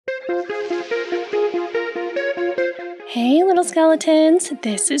Hey, little skeletons.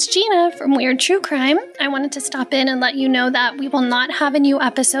 This is Gina from Weird True Crime. I wanted to stop in and let you know that we will not have a new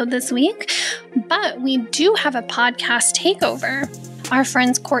episode this week, but we do have a podcast takeover. Our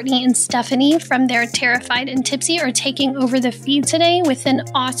friends Courtney and Stefanie from their Terrified and Tipsy are taking over the feed today with an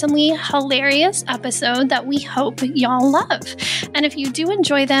awesomely hilarious episode that we hope y'all love. And if you do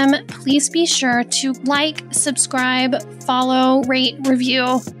enjoy them, please be sure to like, subscribe, follow, rate,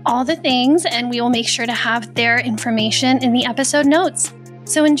 review, all the things, and we will make sure to have their information in the episode notes.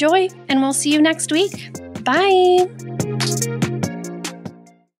 So enjoy, and we'll see you next week. Bye! Look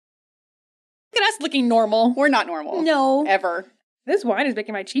at us looking normal. We're not normal. No. Ever. This wine is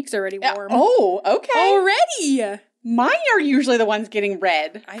making my cheeks already warm. Oh, okay. Already? Mine are usually the ones getting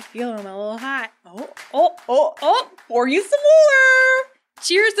red. I feel them a little hot. Oh. Pour you some more.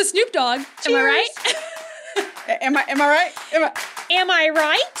 Cheers to Snoop Dogg. Cheers. Am I right? Am I right? Am I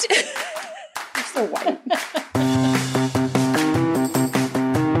right? You're so white.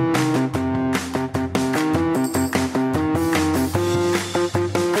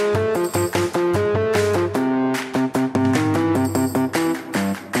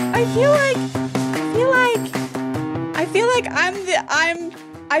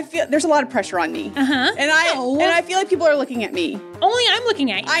 I feel there's a lot of pressure on me. And I feel like people are looking at me. Only I'm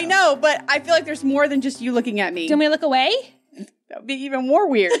looking at you. I know, but I feel like there's more than just you looking at me. Do you want me to look away? That would be even more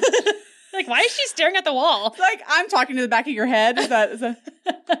weird. Like, why is she staring at the wall? Like, I'm talking to the back of your head. This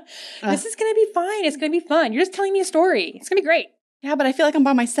is going to be fine. It's going to be fun. You're just telling me a story. It's going to be great. Yeah, but I feel like I'm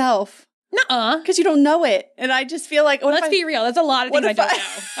by myself. Nuh-uh. Because you don't know it. And I just feel like... Let's be real. There's a lot of things I don't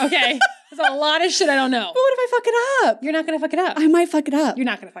know. Okay? There's a lot of shit I don't know. But what if I fuck it up? You're not going to fuck it up. I might fuck it up. You're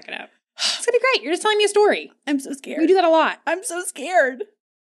not going to fuck it up. It's going to be great. You're just telling me a story. I'm so scared. We do that a lot. I'm so scared.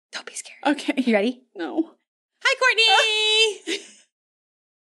 Don't be scared. Okay. You ready? No. Hi, Courtney!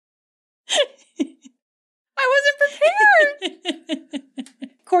 I wasn't prepared.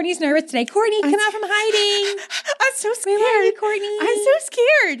 Courtney's nervous today. Courtney, come out from hiding. I'm so scared. We love you, Courtney. I'm so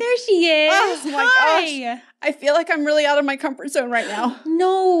scared. There she is. Oh my gosh. I feel like I'm really out of my comfort zone right now.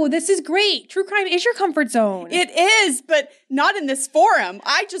 No, this is great. True crime is your comfort zone. It is, but not in this forum.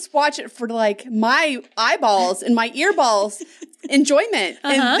 I just watch it for like my eyeballs and my earballs enjoyment.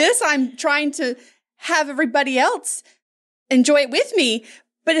 And this I'm trying to have everybody else enjoy it with me,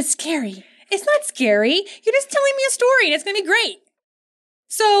 but it's scary. It's not scary. You're just telling me a story and it's going to be great.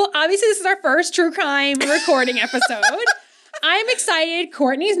 So obviously this is our first true crime recording episode. I'm excited.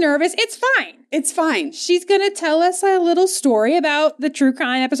 Courtney's nervous. It's fine. It's fine. She's going to tell us a little story about the true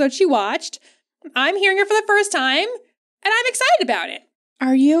crime episode she watched. I'm hearing it for the first time and I'm excited about it.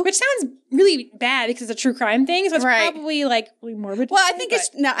 Are you? Which sounds really bad because it's a true crime thing. So it's probably like really morbid. Well, I think it's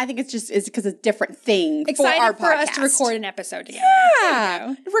because it's a different thing excited for our for us podcast. to record an episode together.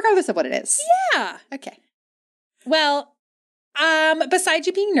 Yeah. Regardless of what it is. Yeah. Okay. Well, besides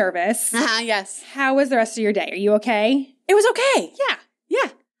you being nervous. Yes. How was the rest of your day? Are you okay? It was okay. Yeah.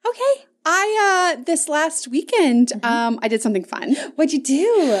 Okay. This last weekend, I did something fun. What'd you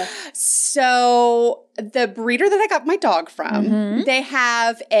do? So the breeder that I got my dog from, they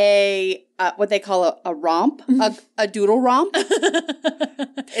have a what they call a romp, a doodle romp.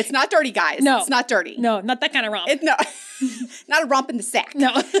 It's not dirty, guys. No. It's not dirty. No, not that kind of romp. No, not a romp in the sack.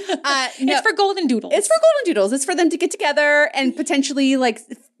 No. No. It's for golden doodles. It's for golden doodles. It's for them to get together and potentially like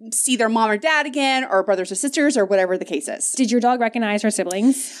see their mom or dad again, or brothers or sisters, or whatever the case is. Did your dog recognize her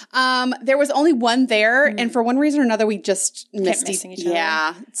siblings? There was only one there, and for one reason or another, we just kept missing each other.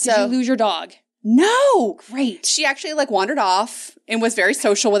 Yeah. Did you lose your dog? No. Great. She actually like wandered off and was very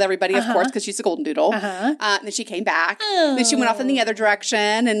social with everybody, of course, because she's a golden doodle. And then she came back. Then she went off in the other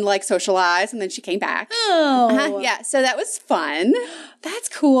direction and like socialized, and then she came back. Yeah. So that was fun. That's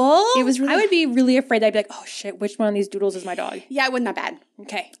cool. It was really... I would be really afraid that I'd be like, oh shit, which one of these doodles is my dog? Yeah, it wasn't that bad.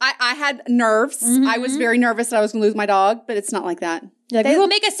 Okay. I had nerves. I was very nervous that I was going to lose my dog, but it's not like that. Like, we will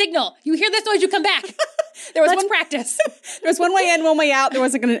make a signal. You hear this noise, you come back. Let's practice. There was one way in, one way out. There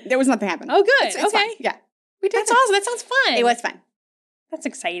was nothing happening. Oh, good. It's okay. fine. Yeah. That's awesome. That sounds fun. It was fun. That's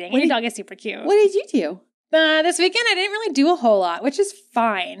exciting. Your dog is super cute. What did you do? This weekend, I didn't really do a whole lot, which is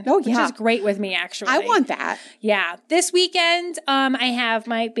fine. Oh, yeah. Which is great with me, actually. I want that. Yeah. This weekend, I have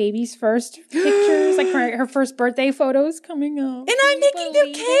my baby's first pictures, like her first birthday photos coming up. And I'm making their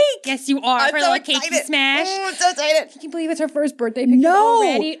cake. Yes, you are. I'm for so a little cakey smash. Oh, I'm so excited. Can you believe it's her first birthday picture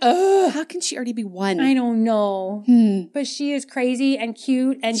already? Ugh. How can she already be one? I don't know. But she is crazy and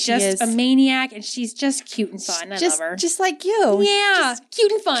cute and just a maniac, and she's just cute and fun. I love her. Just like you. Yeah. Just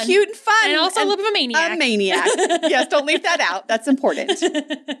cute and fun. Cute and fun. And also a little bit of a maniac. A maniac. Yes, don't leave that out. That's important.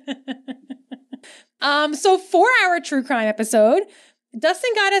 So for our true crime episode, Dustin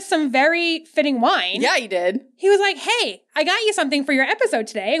got us some very fitting wine. Yeah, he did. He was like, hey, I got you something for your episode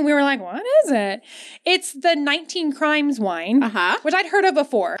today. And we were like, what is it? It's the 19 Crimes wine, which I'd heard of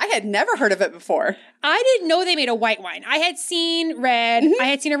before. I had never heard of it before. I didn't know they made a white wine. I had seen red. I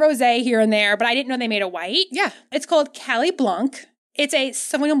had seen a rosé here and there, but I didn't know they made a white. Yeah. It's called Cali Blanc. It's a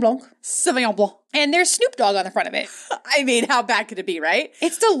Sauvignon Blanc. Sauvignon Blanc. And there's Snoop Dogg on the front of it. I mean, how bad could it be, right?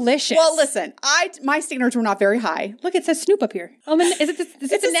 It's delicious. Well, listen, my standards were not very high. Look, it says Snoop up here. Oh, is it it's the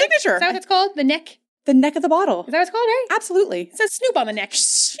a neck? signature. Is that what it's called? The neck? The neck of the bottle. Is that what it's called, right? Absolutely. It says Snoop on the neck.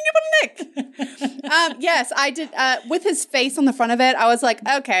 Snoop on the neck. Yes, I did. With his face on the front of it, I was like,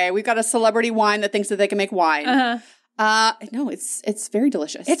 okay, we've got a celebrity wine that thinks that they can make wine. No, it's very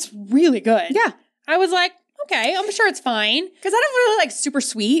delicious. It's really good. Yeah. I was like, okay, I'm sure it's fine. Because I don't really like super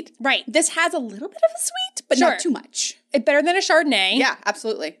sweet. Right. This has a little bit of a sweet, but not too much. It's better than a Chardonnay. Yeah,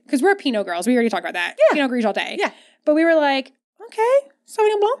 absolutely. Because we're Pinot girls. We already talked about that. Yeah. Pinot Gris all day. Yeah. But we were like, okay,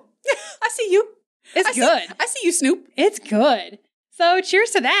 Sauvignon Blanc. I see you. It's good. I see you, Snoop. It's good. So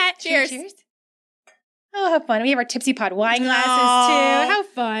cheers to that. Cheers. Oh, how fun. We have our Tipsy Pod wine glasses too. How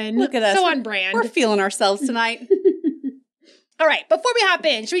fun. Look at us. So on brand. We're feeling ourselves tonight. All right, before we hop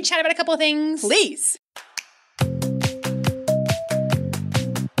in, should we chat about a couple of things? Please.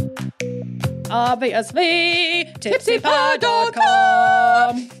 Obviously, tipsypod.com.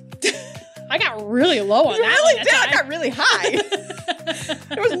 I got really low on you that. You really did. Time. I got really high.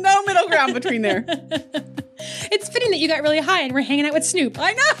 There was no middle ground between there. It's fitting that you got really high and we're hanging out with Snoop.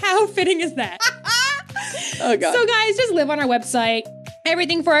 I know. How fitting is that? Oh, God. So, guys, just live on our website.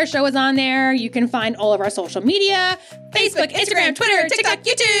 Everything for our show is on there. You can find all of our social media. Facebook, Instagram, Twitter, TikTok,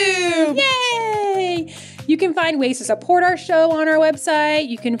 YouTube. Yay! You can find ways to support our show on our website.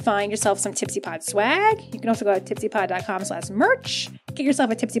 You can find yourself some Tipsy Pod swag. You can also go to tipsypod.com/merch. Get yourself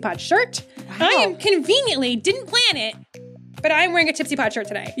a Tipsy Pod shirt. Wow. I am conveniently, didn't plan it, but I'm wearing a Tipsy Pod shirt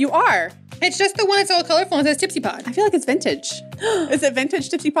today. You are. It's just the one that's all colorful and says Tipsy Pod. I feel like it's vintage. Is it vintage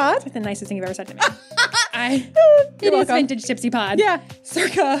Tipsy Pod? That's the nicest thing you've ever said to me. It is welcome. vintage Tipsy Pod. Yeah.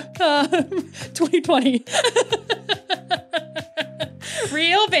 Circa 2020.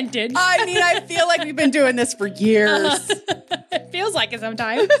 Real vintage. I mean, I feel like we've been doing this for years. It feels like it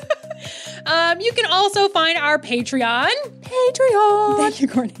sometimes. You can also find our Patreon. Thank you,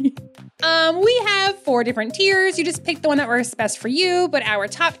 Courtney. We have 4 different tiers. You just pick the one that works best for you, but our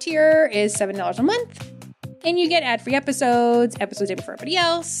top tier is $7 a month. And you get ad-free episodes day before everybody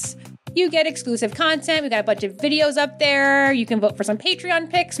else. You get exclusive content. We got a bunch of videos up there. You can vote for some Patreon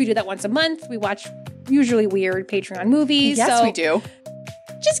picks. We do that once a month. We watch usually weird Patreon movies. Yes, we do.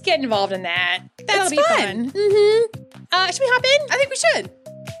 Just get involved in that. That'll be fun. Should we hop in? I think we should.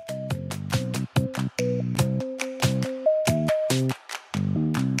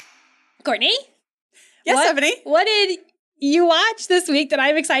 Courtney? Yes, Stefanie? What did you watch this week that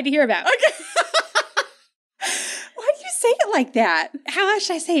I'm excited to hear about? Okay. Why do you say it like that? How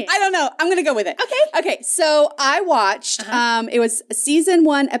should I say it? I don't know. I'm going to go with it. Okay. Okay. So I watched, it was season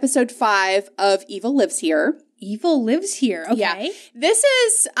 1, episode 5 of Evil Lives Here. Evil Lives Here. Okay. Yeah. This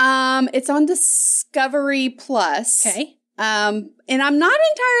is, it's on Discovery Plus. Okay. And I'm not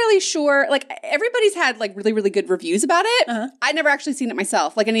entirely sure, like everybody's had like really, really good reviews about it. I'd never actually seen it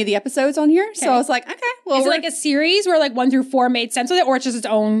myself, like any of the episodes on here. Okay. So I was like, okay, well. Is it like a series where like 1 through 4 made sense with it, or it's just its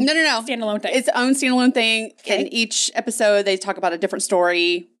own standalone thing? It's its own standalone thing. Okay. In each episode, they talk about a different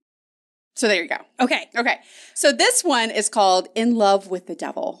story. So there you go. Okay. So this one is called In Love with the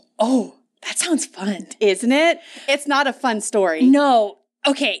Devil. Oh, that sounds fun. Isn't it? It's not a fun story. No.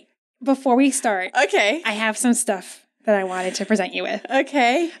 Okay. Before we start. Okay. I have some stuff that I wanted to present you with.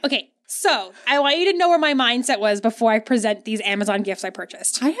 Okay. So I want you to know where my mindset was before I present these Amazon gifts I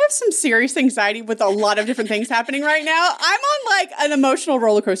purchased. I have some serious anxiety with a lot of different things happening right now. I'm on like an emotional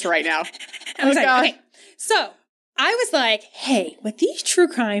roller coaster right now. Okay. So I was like, hey, with these true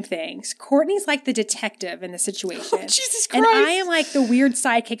crime things, Courtney's like the detective in the situation. Oh, Jesus Christ. And I am like the weird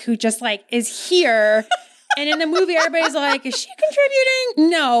sidekick who just like is here. And in the movie, everybody's like, is she contributing?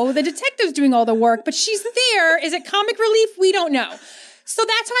 No, the detective's doing all the work, but she's there. Is it comic relief? We don't know. So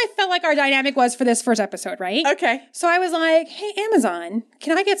that's how I felt like our dynamic was for this first episode, right? Okay. So I was like, hey, Amazon,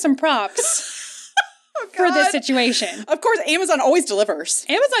 can I get some props for this situation? Of course, Amazon always delivers.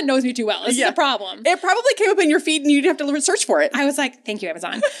 Amazon knows me too well. This is the problem. It probably came up in your feed and you'd have to search for it. I was like, thank you,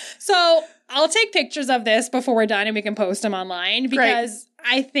 Amazon. So I'll take pictures of this before we're done and we can post them online because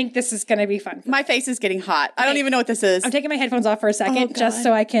I think this is going to be fun. My face is getting hot. I don't even know what this is. I'm taking my headphones off for a second just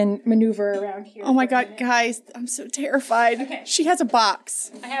so I can maneuver around here. Oh my God, guys, I'm so terrified. Okay. She has a box.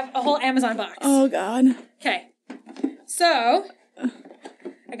 I have a whole Amazon box. Oh God. Okay. So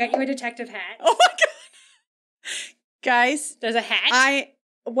I got you a detective hat. Oh my God. Guys. There's a hat.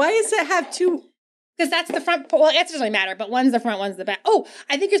 Why does it have two? Because that's the front. Well, it doesn't really matter, but one's the front, one's the back. Oh,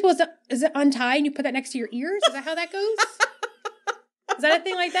 I think you're supposed to, is it untie and you put that next to your ears? Is that how that goes? Is that a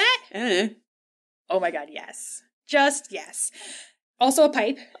thing like that? Oh my God, yes. Just yes. Also a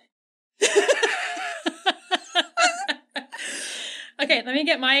pipe. Okay, let me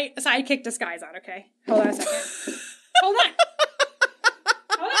get my sidekick disguise on, okay? Hold on a second. Hold on.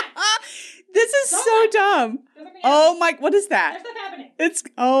 This is so dumb. Oh my, what is that? There's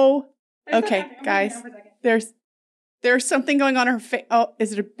stuff happening. Okay, guys. There's something going on her face. Oh,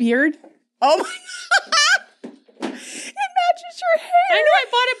 is it a beard? Oh my God. It matches your hair. I know, I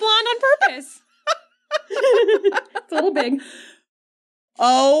bought it blonde on purpose. It's a little big.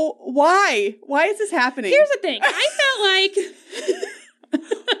 Oh, why? Why is this happening? Here's the thing.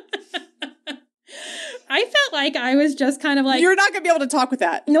 I felt like I was just kind of like... You're not going to be able to talk with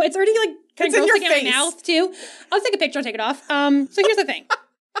that. No, it's already like kind of in your grossing in my mouth too. I'll take a picture, I'll take it off. So here's the thing.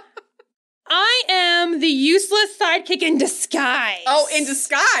 I am the useless sidekick in disguise. Oh, in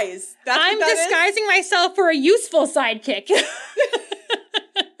disguise. I'm disguising myself for a useful sidekick.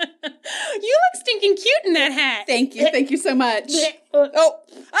 You look stinking cute in that hat. Thank you. Thank you so much. Oh.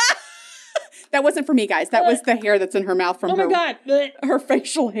 That wasn't for me, guys. That was the hair that's in her mouth from her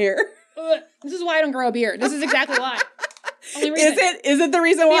facial hair. This is why I don't grow a beard. This is exactly why. Only reason. Is it the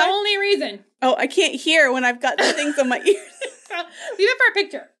reason why? The only reason. Oh, I can't hear when I've got the things on my ears. Leave it for a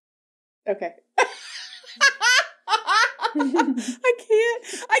picture. Okay. I can't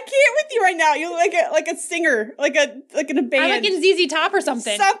with you right now. You look like a singer, like in a band. I'm like in ZZ Top or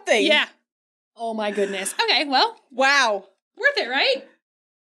something. Something. Yeah. Oh my goodness. Okay, well. Wow. Worth it, right?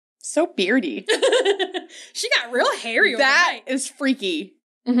 So beardy. She got real hairy. That is freaky.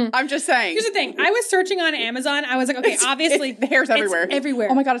 Mm-hmm. I'm just saying. Here's the thing. I was searching on Amazon. I was like, okay, obviously. The hair's everywhere. It's everywhere.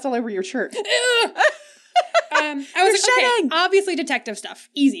 Oh my God, it's all over your shirt. I was like, okay, obviously detective stuff.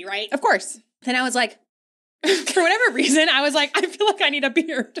 Easy, right? Of course. Then I was like, for whatever reason, I was like, I feel like I need a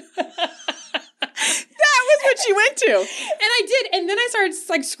beard. That was what she went to. And I did. And then I started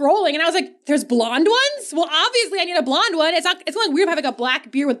like scrolling and I was like, there's blonde ones? Well, obviously I need a blonde one. It's not like weird having a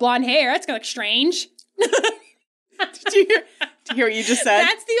black beard with blonde hair. That's kind of strange. Did you hear what you just said?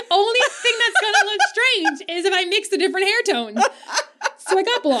 That's the only thing that's going to look strange is if I mix the different hair tones. So I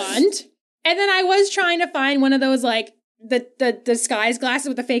got blonde. And then I was trying to find one of those like the disguise glasses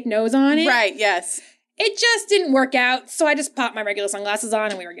with the fake nose on it. Right, yes. It just didn't work out, so I just popped my regular sunglasses on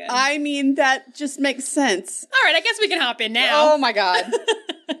and we were good. I mean, that just makes sense. All right, I guess we can hop in now. Oh my God.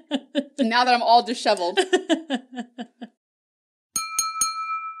 Now that I'm all disheveled.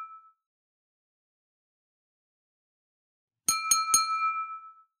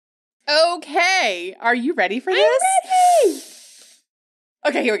 Okay, are you ready for this? I'm ready!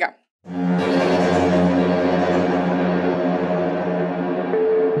 Okay, here we go.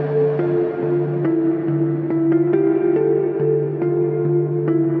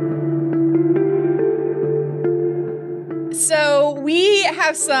 So we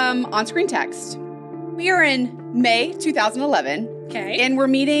have some on-screen text. We are in May 2011. Okay. And we're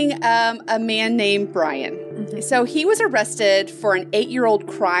meeting a man named Brian. Mm-hmm. So he was arrested for an 8-year-old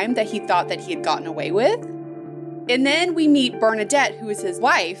crime that he thought that he had gotten away with. And then we meet Bernadette, who is his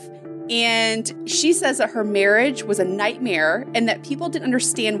wife. And she says that her marriage was a nightmare and that people didn't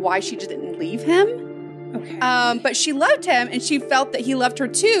understand why she just didn't leave him. Okay. But she loved him and she felt that he loved her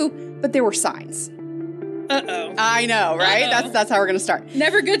too, but there were signs. Uh-oh. I know, right? Uh-oh. That's how we're going to start.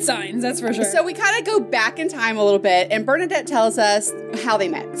 Never good signs, that's for sure. So we kind of go back in time a little bit, and Bernadette tells us how they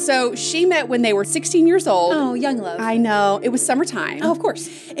met. So she met when they were 16 years old. Oh, young love. I know. It was summertime. Oh, of course.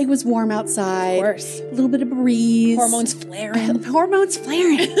 It was warm outside. Of course. A little bit of a breeze. Hormones flaring. Hormones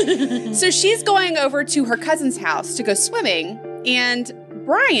flaring. So she's going over to her cousin's house to go swimming, and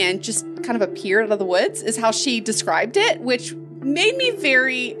Brian just kind of appeared out of the woods, is how she described it, which made me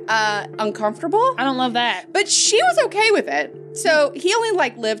very uncomfortable. I don't love that. But she was okay with it. So he only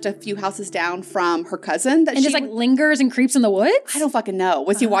lived a few houses down from her cousin. And just lingers and creeps in the woods? I don't fucking know.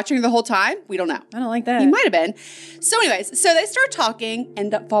 Was he watching her the whole time? We don't know. I don't like that. He might have been. So anyways, so they start talking,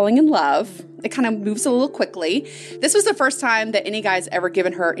 end up falling in love. It kind of moves a little quickly. This was the first time that any guy's ever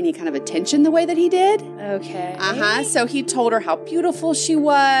given her any kind of attention the way that he did. Okay. So he told her how beautiful she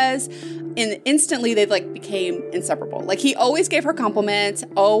was. And instantly they became inseparable. He always gave her compliments,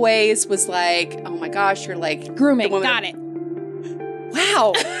 always was like, oh my gosh, you're grooming. Got it.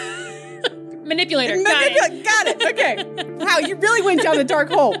 Wow. Manipulator. Got it. Okay. Wow, you really went down the dark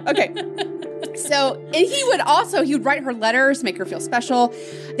hole. Okay. So, and he would write her letters, make her feel special.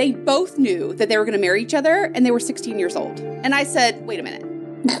 They both knew that they were going to marry each other, and they were 16 years old. And I said, wait a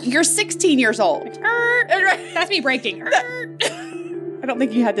minute. You're 16 years old. That's me breaking. I don't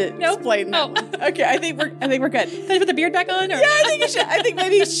think you had to explain that. Oh. Okay, I think we're good. Can I put the beard back on? Or? Yeah, I think you should. I think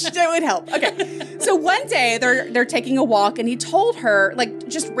maybe it would help. Okay. So one day they're taking a walk, and he told her, like,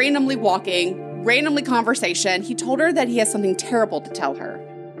 just randomly walking, randomly conversation, he told her that he has something terrible to tell her.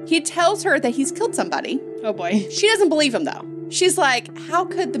 He tells her that he's killed somebody. Oh boy. She doesn't believe him though. She's like, how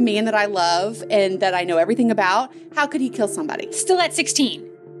could the man that I love and that I know everything about, how could he kill somebody? Still at 16.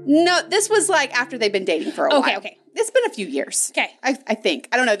 No, this was like after they've been dating for a while. Okay. It's been a few years. Okay. I think.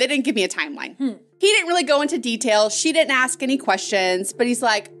 I don't know. They didn't give me a timeline. He didn't really go into detail. She didn't ask any questions, but he's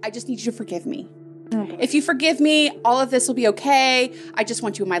like, I just need you to forgive me. If you forgive me, all of this will be okay. I just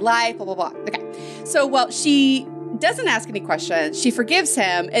want you in my life, blah, blah, blah. Okay. So, well, she doesn't ask any questions. She forgives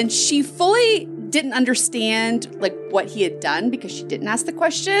him, and she fully didn't understand like what he had done because she didn't ask the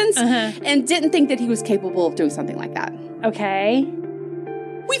questions and didn't think that he was capable of doing something like that. Okay.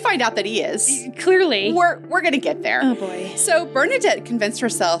 We find out that he is. Clearly. We're going to get there. Oh, boy. So Bernadette convinced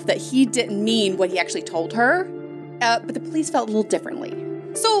herself that he didn't mean what he actually told her, but the police felt a little differently.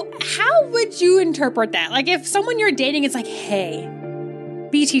 So how would you interpret that? Like if someone you're dating is like, hey,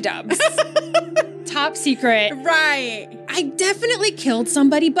 BT dubs, top secret. Right. I definitely killed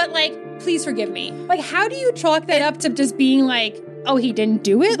somebody, but like, please forgive me. Like, how do you chalk that up to just being like, oh, he didn't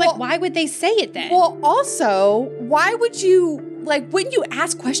do it? Like, why would they say it then? Well, also, why would you... Like, wouldn't you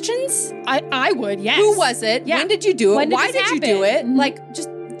ask questions? I would, yes. Who was it? Yeah. When did you do it? Why did you do it? Mm-hmm. Like, just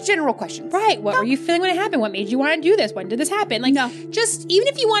general questions. Right. What were you feeling when it happened? What made you want to do this? When did this happen? Like, just, even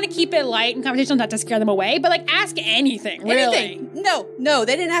if you want to keep it light and conversational, not to scare them away, but like, ask anything, really. Anything. No,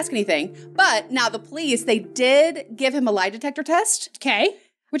 they didn't ask anything. But now the police, they did give him a lie detector test. Okay.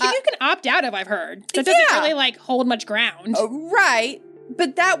 Which you can opt out of, I've heard. That doesn't really, like, hold much ground. Right.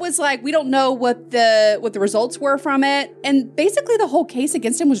 But that was like, we don't know what the results were from it. And basically the whole case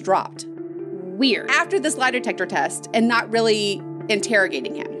against him was dropped. Weird. After this lie detector test and not really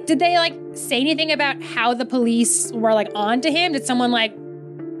interrogating him. Did they like say anything about how the police were like on to him? Did someone like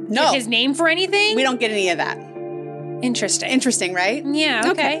get his name for anything? We don't get any of that. Interesting, right? Yeah,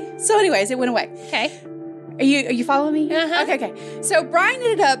 okay. So anyways, it went away. Okay. Are you following me? Uh-huh. Okay. So Brian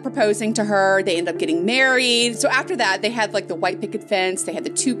ended up proposing to her. They ended up getting married. So after that, they had like the white picket fence. They had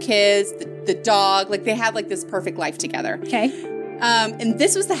the 2 kids, the dog. Like they had like this perfect life together. Okay. And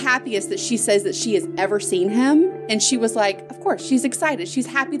this was the happiest that she says that she has ever seen him. And she was like, of course, she's excited. She's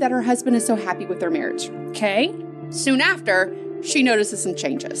happy that her husband is so happy with their marriage. Okay. Soon after, she notices some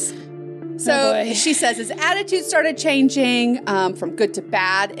changes. So she says his attitude started changing from good to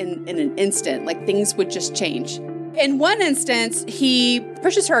bad in an instant. Like things would just change. In one instance, he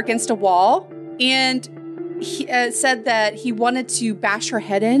pushes her against a wall and he said that he wanted to bash her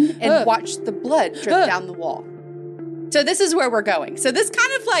head in and watch the blood drip down the wall. So this is where we're going. So this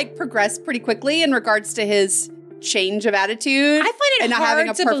kind of like progressed pretty quickly in regards to his change of attitude. I find it and hard not having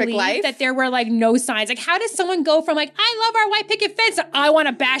a to perfect believe life. that there were like no signs. Like how does someone go from like, I love our white picket fence to I want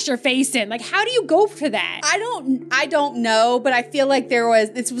to bash your face in? Like how do you go for that? I don't know, but I feel like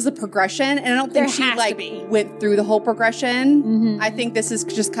this was a progression and I don't think she like went through the whole progression. Mm-hmm. I think this is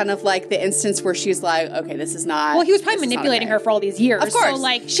just kind of like the instance where she's like, okay, this is not. Well, he was probably manipulating her for all these years. Of course. So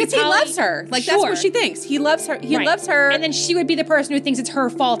like he loves her. Like that's what she thinks. He loves her. He loves her. And then she would be the person who thinks it's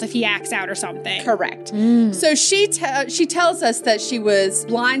her fault if he acts out or something. Correct. So she tells us that she was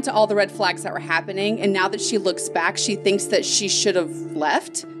blind to all the red flags that were happening, and now that she looks back, she thinks that she should have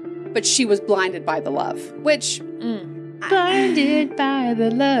left, but she was blinded by the love, which... Blinded by the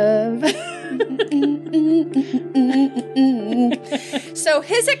love. So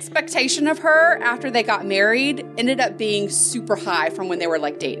his expectation of her after they got married ended up being super high from when they were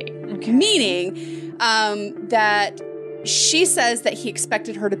like dating. Okay. Meaning that she says that he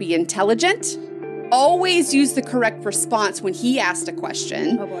expected her to be intelligent, always use the correct response when he asked a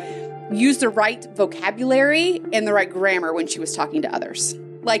question. Oh boy. Use the right vocabulary and the right grammar when she was talking to others.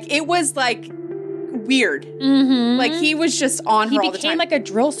 Like, it was, like, weird. Mm-hmm. Like, he was just on her all the time. He became like a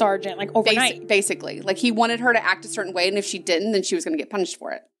drill sergeant, like, overnight. Basically. Like, he wanted her to act a certain way, and if she didn't, then she was going to get punished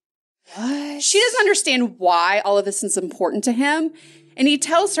for it. What? She doesn't understand why all of this is important to him, and he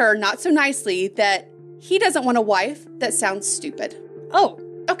tells her, not so nicely, that he doesn't want a wife that sounds stupid. Oh.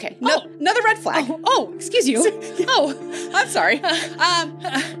 Okay, another red flag. Oh, excuse you. I'm sorry.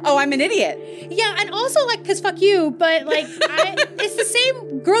 I'm an idiot. Yeah, and also, like, because fuck you, but, like, it's the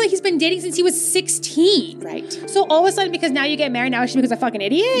same girl that he's been dating since he was 16. Right. So all of a sudden, because now you get married, now she becomes a fucking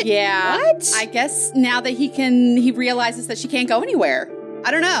idiot? Yeah. What? I guess now that he realizes that she can't go anywhere.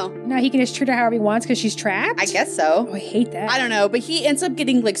 I don't know. Now he can just treat her however he wants because she's trapped? I guess so. Oh, I hate that. I don't know, but he ends up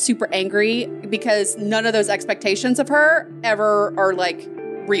getting, like, super angry because none of those expectations of her ever are, like,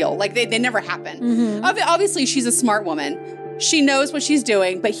 real. Like, they never happen. Obviously, she's a smart woman. She knows what she's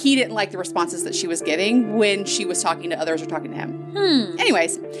doing, but he didn't like the responses that she was giving when she was talking to others or talking to him.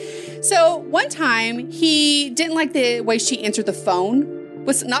 Anyways, so one time he didn't like the way she answered the phone.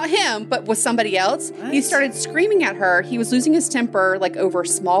 Was not him, but was somebody else. What? He started screaming at her. He was losing his temper, like, over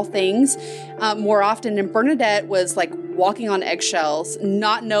small things more often. And Bernadette was, like, walking on eggshells,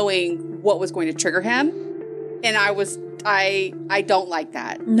 not knowing what was going to trigger him. And I don't like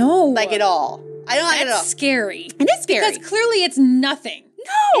that. No. Like, at all. I don't like it at all. That's scary. It is scary. Because clearly it's nothing.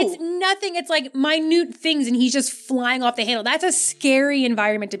 No. It's nothing. It's like minute things and he's just flying off the handle. That's a scary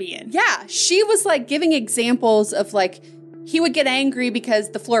environment to be in. Yeah. She was, like, giving examples of, like, he would get angry because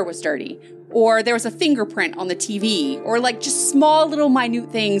the floor was dirty, or there was a fingerprint on the TV, or, like, just small little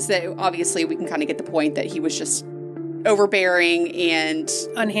minute things that obviously we can kind of get the point that he was just overbearing and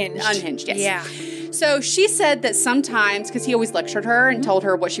unhinged. Yes. Yeah. So she said that sometimes, because he always lectured her and told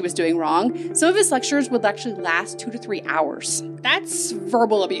her what she was doing wrong, some of his lectures would actually last 2 to 3 hours. That's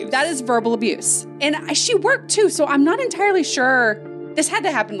verbal abuse. That is verbal abuse. And she worked too, so I'm not entirely sure. This had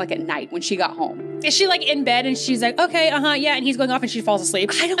to happen, like, at night when she got home. Is she, like, in bed and she's like, okay, yeah, and he's going off and she falls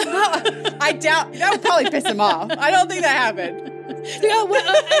asleep? I don't know. I doubt. That would probably piss him off. I don't think that happened. Yeah,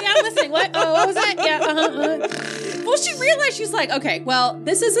 I'm listening. What? Oh, what was that? Yeah, Well, she realized, she's like, okay, well,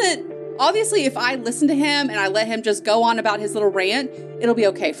 this isn't... Obviously, if I listen to him and I let him just go on about his little rant, it'll be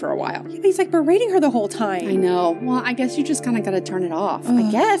okay for a while. Yeah, he's, like, berating her the whole time. I know. Well, I guess you just kind of got to turn it off.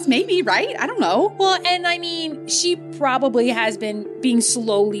 I guess. Maybe, right? I don't know. Well, and I mean, she probably has been being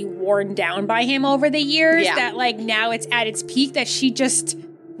slowly worn down by him over the years. Yeah. That, like, now it's at its peak that she just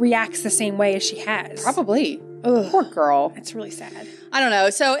reacts the same way as she has. Probably. Ugh. Poor girl. That's really sad. I don't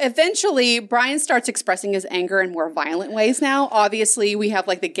know. So eventually, Brian starts expressing his anger in more violent ways now. Obviously, we have,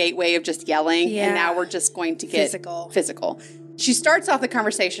 like, the gateway of just yelling, and now we're just going to get physical. She starts off the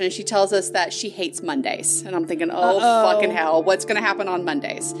conversation, and she tells us that she hates Mondays. And I'm thinking, fucking hell, what's going to happen on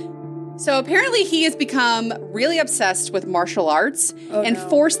Mondays? So apparently, he has become really obsessed with martial arts and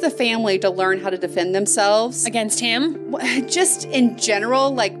forced the family to learn how to defend themselves. Against him? Just in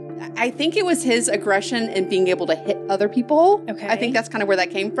general, like, I think it was his aggression in being able to hit other people. Okay. I think that's kind of where that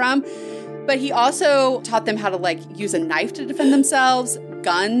came from. But he also taught them how to, like, use a knife to defend themselves,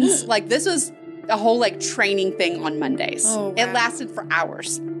 guns. Like, this was a whole, like, training thing on Mondays. Oh, wow. It lasted for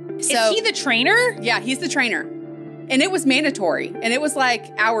hours. Is he the trainer? Yeah, he's the trainer. And it was mandatory. And it was, like,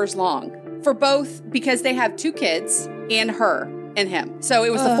 hours long for both, because they have 2 kids and her and him. So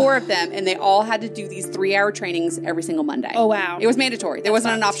it was the 4 of them, and they all had to do these 3-hour trainings every single Monday. Oh, wow. It was mandatory. There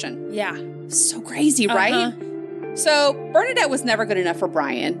wasn't an option. Yeah. So crazy, right? So Bernadette was never good enough for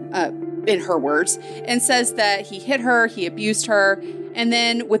Brian, in her words, and says that he hit her, he abused her. And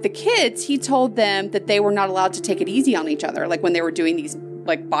then with the kids, he told them that they were not allowed to take it easy on each other, like when they were doing these,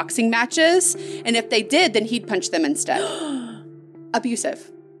 like, boxing matches. And if they did, then he'd punch them instead. Abusive.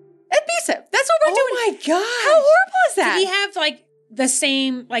 That's what we're doing. Oh my God. How horrible is that? Did he have, like, the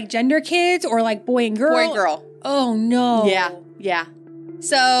same, like, gender kids, or, like, boy and girl? Boy and girl. Oh, no. Yeah.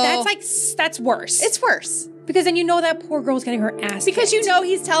 So that's worse. It's worse. Because then you know that poor girl's getting her ass Because kicked. you know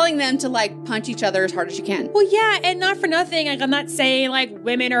he's telling them to, like, punch each other as hard as you can. Well, yeah, and not for nothing. Like, I'm not saying, like,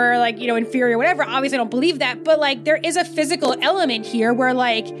 women are, like, you know, inferior or whatever. Obviously, I don't believe that. But, like, there is a physical element here where,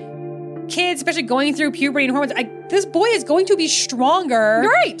 like, kids, especially going through puberty and hormones, like, this boy is going to be stronger.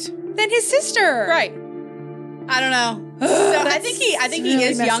 Right. Than his sister. Right. I don't know. So I think he really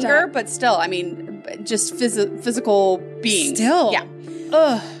is messed younger, up. but still, I mean, just physical being. Still. Yeah.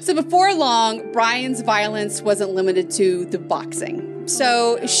 Ugh. So before long, Brian's violence wasn't limited to the boxing.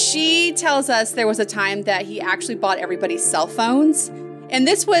 So she tells us there was a time that he actually bought everybody's cell phones. And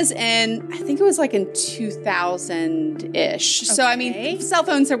this was I think it was like in 2000-ish. Okay. So, I mean, cell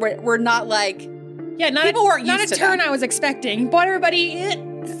phones were not like... Yeah, people weren't used to not a turn them. I was expecting. Bought everybody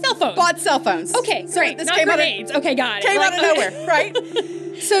cell phones. Bought cell phones. Okay, so great. This Not came grenades. Okay, got it. Came out of nowhere, right?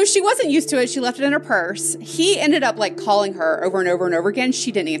 So she wasn't used to it. She left it in her purse. He ended up, like, calling her over and over and over again.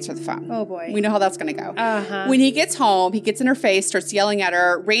 She didn't answer the phone. Oh, boy. We know how that's going to go. Uh-huh. When he gets home, he gets in her face, starts yelling at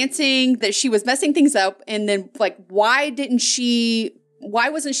her, ranting that she was messing things up. And then, like, why wasn't she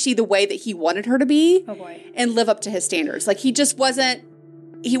the way that he wanted her to be? Oh, boy. And live up to his standards. Like, he wasn't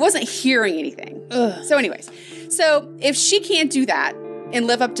hearing anything. Ugh. So anyways, if she can't do that and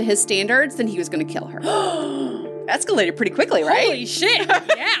live up to his standards, then he was going to kill her. Escalated pretty quickly, right? Holy shit.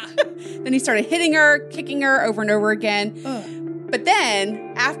 Yeah. Then he started hitting her, kicking her over and over again. Ugh. But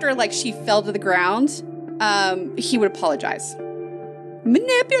then, after, like, she fell to the ground, he would apologize.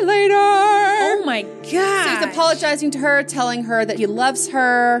 Manipulator! Oh, my God. So he's apologizing to her, telling her that he loves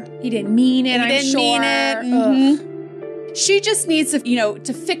her. He didn't mean it, I'm sure. He didn't mean it. Mm-hmm. She just needs to,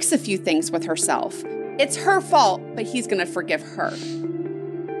 to fix a few things with herself. It's her fault, but he's going to forgive her.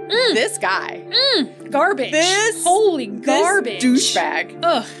 This guy. Garbage. Holy garbage. This douchebag.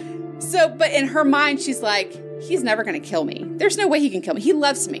 Ugh. So, but in her mind, she's like, he's never going to kill me. There's no way he can kill me. He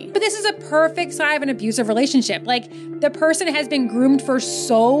loves me. But this is a perfect sign of an abusive relationship. Like, the person has been groomed for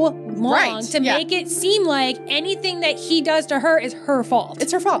so long to make it seem like anything that he does to her is her fault.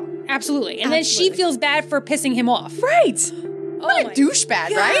 It's her fault. Absolutely. And then she feels bad for pissing him off. Right. What a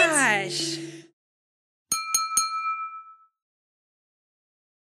douchebag, right? Gosh.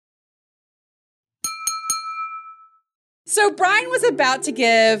 So Brian was about to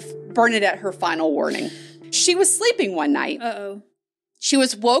give Bernadette her final warning. She was sleeping one night. Uh-oh. She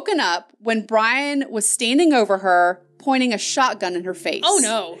was woken up when Brian was standing over her, pointing a shotgun in her face. Oh,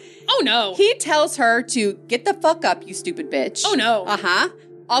 no. Oh, no. He tells her to get the fuck up, you stupid bitch. Oh, no. Uh-huh.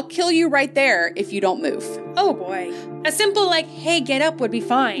 I'll kill you right there if you don't move. Oh, boy. A simple, hey, get up would be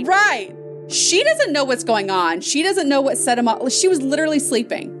fine. Right. She doesn't know what's going on. She doesn't know what set him up. She was literally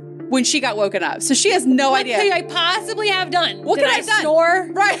sleeping when she got woken up. So she has no idea. What could I possibly have done? What could I have done? Snore?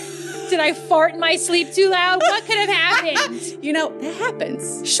 Right. Did I fart in my sleep too loud? What could have happened? That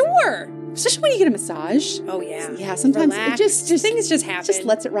happens. Sure. Especially when you get a massage. Oh, yeah. Yeah, sometimes Relax. it just things just happen. Just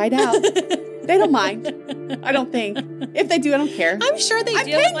lets it right out. They don't mind. I don't think. If they do, I don't care. I'm sure they I'm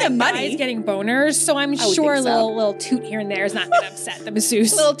deal paying with them money. guys getting boners, so I'm sure a little toot here and there is not going to upset the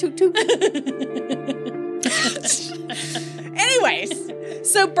masseuse. A little toot toot. Anyways,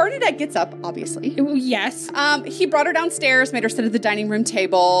 so Bernadette gets up, obviously. Yes. He brought her downstairs, made her sit at the dining room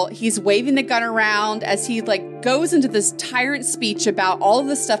table. He's waving the gun around as he goes into this tyrant speech about all of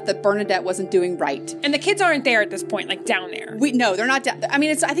the stuff that Bernadette wasn't doing right. And the kids aren't there at this point, down there. No, they're not down. I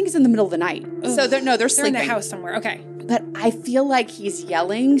mean, I think it's in the middle of the night. Ugh. So they're sleeping. They're in the house somewhere. Okay. But I feel like he's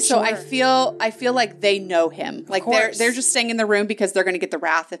yelling, so sure. I feel like they know him. They're just staying in the room because they're going to get the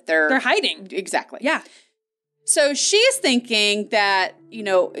wrath if they're hiding. Exactly. Yeah. So she's thinking that,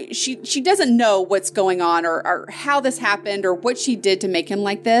 she doesn't know what's going on or how this happened or what she did to make him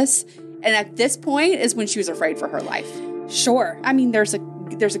like this. And at this point is when she was afraid for her life. Sure. I mean, there's a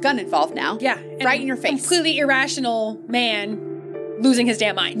gun involved now. Yeah. Right in your face. Completely irrational man losing his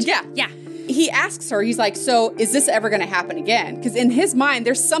damn mind. Yeah. Yeah. He asks her, he's like, so is this ever going to happen again? Because in his mind,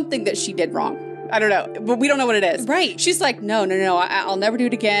 there's something that she did wrong. I don't know, but we don't know what it is. Right. She's like, no, I'll never do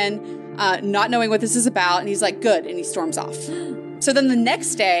it again. Not knowing what this is about. And he's like, good. And he storms off. So then the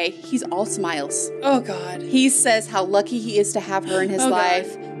next day, he's all smiles. Oh, God. He says how lucky he is to have her in his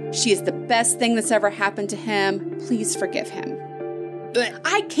life. God. She is the best thing that's ever happened to him. Please forgive him.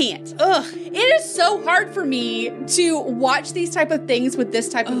 I can't. Ugh. It is so hard for me to watch these type of things with this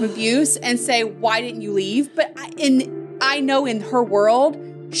type of abuse and say, why didn't you leave? But I know in her world,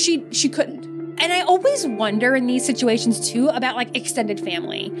 she couldn't. And I always wonder in these situations, too, about, extended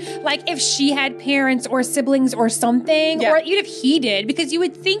family. If she had parents or siblings or something, or even if he did, because you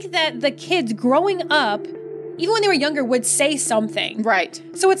would think that the kids growing up, even when they were younger, would say something. Right.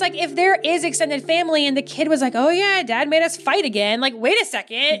 So it's if there is extended family and the kid was like, oh, yeah, dad made us fight again. Wait a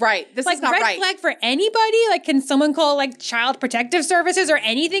second. Right. This is not right. Red flag for anybody? Can someone call, Child Protective Services or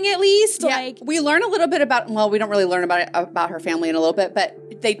anything at least? Yeah. We learn a little bit we don't really learn about her family in a little bit,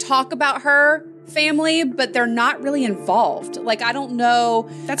 but they talk about her family, but they're not really involved. I don't know.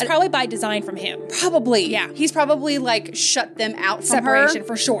 That's probably by design from him. Probably. Yeah. He's probably shut them out from Separation her.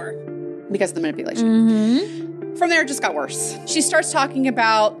 For sure. Because of the manipulation. Mm-hmm. From there, it just got worse. She starts talking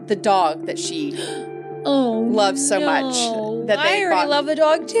about the dog that she loves so much. That I already love the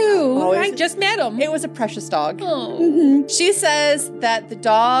dog too. I just met him. It was a precious dog. Oh. Mm-hmm. She says that the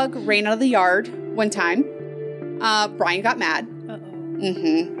dog ran out of the yard one time. Brian got mad. Uh-oh.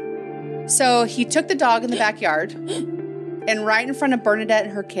 Mm-hmm. So he took the dog in the backyard, and right in front of Bernadette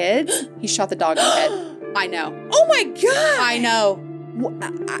and her kids, he shot the dog in the head. I know. Oh my God. I know.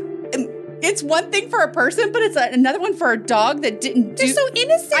 It's one thing for a person, but it's another one for a dog that didn't do... They're so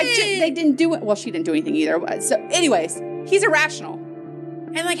innocent. They didn't do it. Well, she didn't do anything either. So anyways, he's irrational.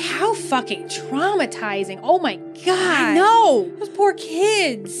 And how fucking traumatizing. Oh my God. I know. Those poor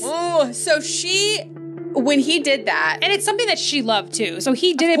kids. Oh, so when he did that... And it's something that she loved too. So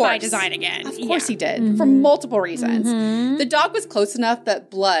he did it by design again. Of course he did. For multiple reasons. Mm-hmm. The dog was close enough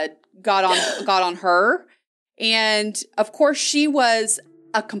that blood got on her. And of course she was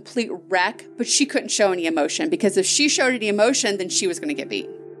a complete wreck, but she couldn't show any emotion because if she showed any emotion, then she was going to get beat.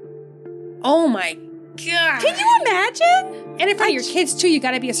 Oh my God. Can you imagine? And in front of your kids too, you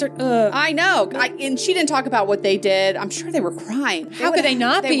got to be a certain... I know. And she didn't talk about what they did. I'm sure they were crying. How could they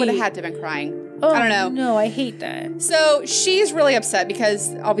not be? They would have had to have been crying. Oh, I don't know. No, I hate that. So she's really upset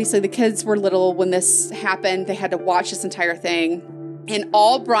because obviously the kids were little when this happened. They had to watch this entire thing. And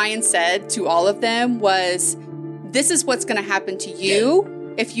all Brian said to all of them was, this is what's going to happen to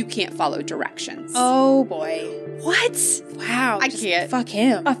you if you can't follow directions. Oh, boy. What? Wow. I can't. Fuck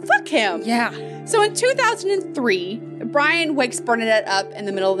him. Fuck him. Yeah. So in 2003, Brian wakes Bernadette up in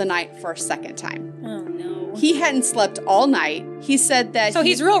the middle of the night for a second time. Oh, no. He hadn't slept all night. He said that... So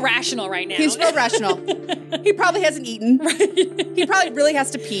he's real rational right now. He's real rational. He probably hasn't eaten. Right. He probably really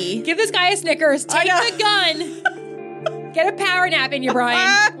has to pee. Give this guy a Snickers. Take the gun. Get a power nap in you,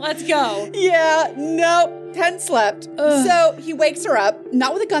 Brian. Let's go. Yeah, nope. Hadn't slept. Ugh. So he wakes her up,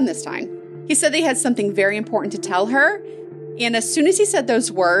 not with a gun this time. He said that he had something very important to tell her. And as soon as he said those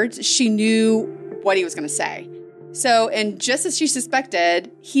words, she knew what he was going to say. So, and just as she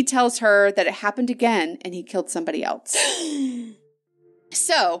suspected, he tells her that it happened again and he killed somebody else.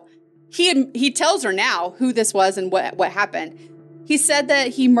 So he tells her now who this was and what happened. He said that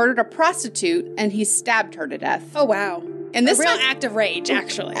he murdered a prostitute and he stabbed her to death. Oh, wow. And this a real time, act of rage,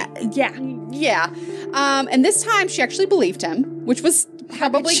 actually. Yeah. And this time she actually believed him, which was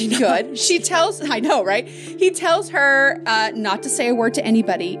probably good. She tells, I know, right? He tells her not to say a word to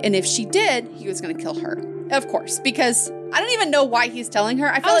anybody. And if she did, he was going to kill her. Of course, because I don't even know why he's telling her.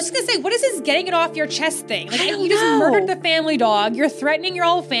 I was just going to say, what is this getting it off your chest thing? Like, you just murdered the family dog. You're threatening your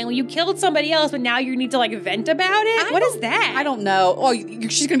whole family. You killed somebody else, but now you need to, like, vent about it? What is that? I don't know. Oh,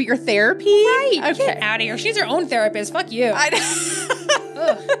 she's going to be your therapy? Right. Okay. Get out of here. She's her own therapist. Fuck you.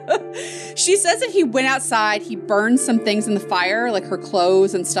 She says that he went outside, he burned some things in the fire, like her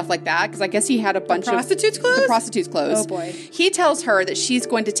clothes and stuff like that, because I guess he had a bunch of... prostitute's clothes? The prostitute's clothes. Oh, boy. He tells her that she's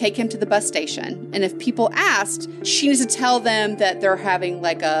going to take him to the bus station, and if people asked, she needs to tell them that they're having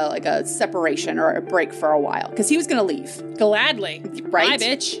like a separation or a break for a while, because he was going to leave. Gladly. Right? Bye,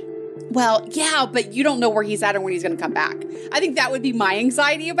 bitch. Well, yeah, but you don't know where he's at or when he's going to come back. I think that would be my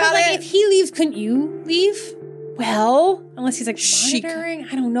anxiety about it. If he leaves, couldn't you leave? Well, unless he's like monitoring,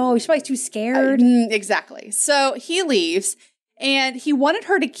 I don't know. He's probably too scared. Exactly. So he leaves, and he wanted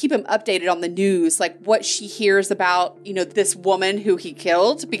her to keep him updated on the news, like what she hears about, this woman who he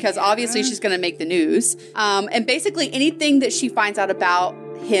killed, because obviously she's going to make the news. And basically anything that she finds out about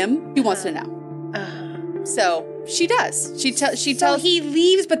him, he wants to know. So she does. She tells. So he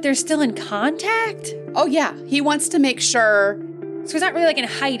leaves, but they're still in contact? Oh yeah, he wants to make sure. So he's not really like in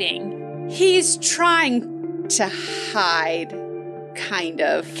hiding. He's trying to hide, kind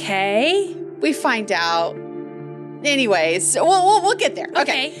of. Okay. We find out. Anyways, we'll get there.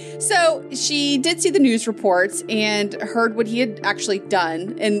 Okay. So she did see the news reports and heard what he had actually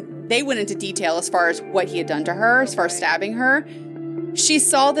done. And they went into detail as far as what he had done to her, as far as stabbing her. She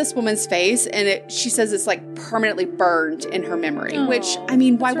saw this woman's face and she says it's like permanently burned in her memory, which, I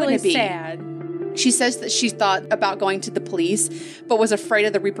mean, why wouldn't it be? Sad. She says that she thought about going to the police, but was afraid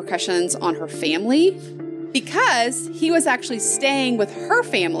of the repercussions on her family, because he was actually staying with her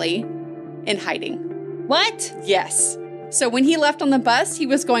family in hiding. What? Yes. So when he left on the bus, he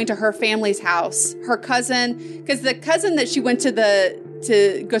was going to her family's house. Her cousin, because the cousin that she went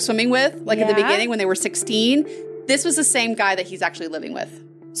to go swimming with, like at the beginning when they were 16, this was the same guy that he's actually living with.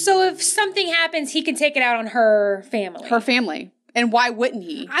 So if something happens, he can take it out on her family. Her family. And why wouldn't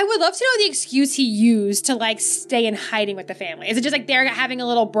he? I would love to know the excuse he used to, like, stay in hiding with the family. Is it just, like, they're having a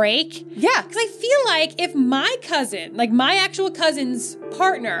little break? Yeah. Because I feel like if my cousin, like, my actual cousin's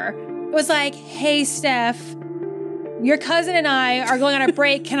partner was like, hey, Steph, your cousin and I are going on a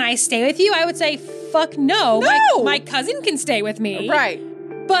break. Can I stay with you? I would say, fuck no. No. My cousin can stay with me. Right.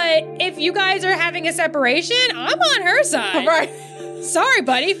 But if you guys are having a separation, I'm on her side. Right. Sorry,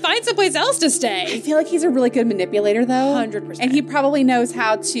 buddy. Find someplace else to I stay. feel like he's a really good manipulator, though. 100%. And he probably knows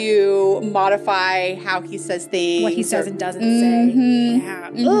how to modify how he says things. What he says and doesn't say. Yeah.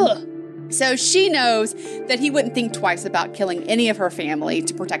 Ugh. So she knows that he wouldn't think twice about killing any of her family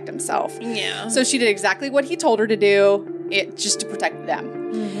to protect himself. Yeah. So she did exactly what he told her to do, just to protect them.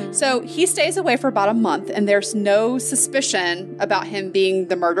 So he stays away for about a month, and there's no suspicion about him being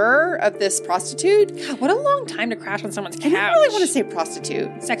the murderer of this prostitute. God, what a long time to crash on someone's couch. I don't really want to say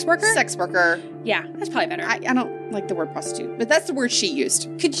prostitute. Sex worker? Sex worker. Yeah, that's probably better. I don't like the word prostitute, but that's the word she used.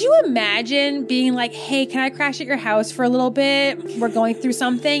 Could you imagine being like, hey, can I crash at your house for a little bit? We're going through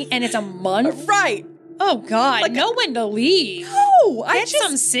something, and it's a month? Right. Oh, God. Like know when to leave. No, Get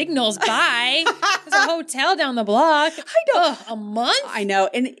some signals by. There's a hotel down the block. I know. Ugh, a month? I know.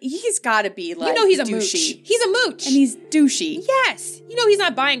 And he's got to be like, he's a douchey. mooch. He's a mooch. And he's douchey. Yes. He's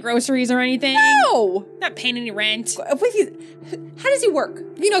not buying groceries or anything. No. Not paying any rent. How does he work?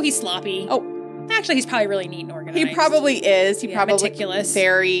 He's sloppy. Oh, Actually, he's probably really neat and organized. He probably is. He probably meticulous.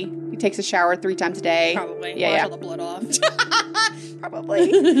 He takes a shower 3 times a day. Probably. Yeah, Wash all the blood off.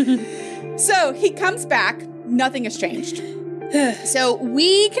 Probably. So he comes back. Nothing has changed. So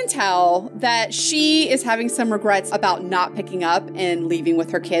we can tell that she is having some regrets about not picking up and leaving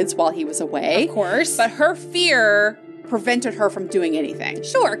with her kids while he was away. Of course. But her fear prevented her from doing anything.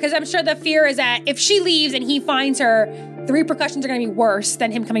 Sure, because I'm sure the fear is that if she leaves and he finds her, the repercussions are going to be worse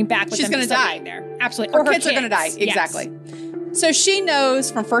than him coming back with She's them. going to die. There. Absolutely. Her kids are going to die. Yes. Exactly. So she knows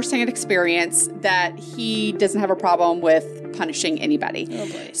from firsthand experience that he doesn't have a problem with punishing anybody. Oh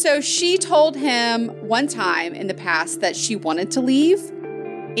boy. So she told him one time in the past that she wanted to leave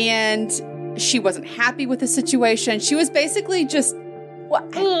and she wasn't happy with the situation. She was basically just,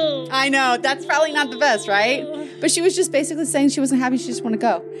 I know, that's probably not the best, right? But she was just basically saying she wasn't happy. She just wanted to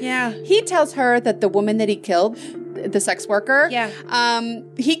go. Yeah. He tells her that the woman that he killed, the sex worker,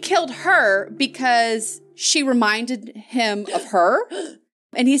 he killed her because she reminded him of her.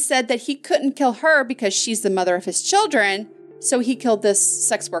 And he said that he couldn't kill her because she's the mother of his children. So he killed this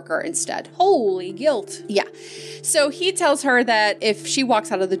sex worker instead. Holy guilt. Yeah. So he tells her that if she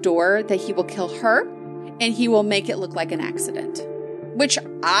walks out of the door, that he will kill her and he will make it look like an accident. Which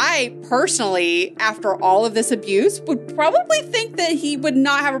I personally, after all of this abuse, would probably think that he would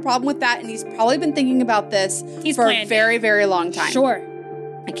not have a problem with that. And he's probably been thinking about this for a very, very long time. Sure.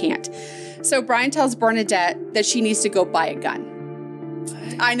 I can't. So Brian tells Bernadette that she needs to go buy a gun.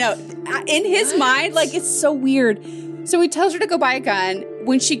 I know. In his mind, like, it's so weird. So he tells her to go buy a gun.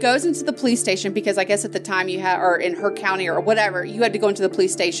 When she goes into the police station, because I guess at the time you had, or in her county or whatever, you had to go into the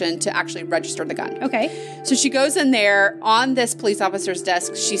police station to actually register the gun. Okay. So she goes in there. On this police officer's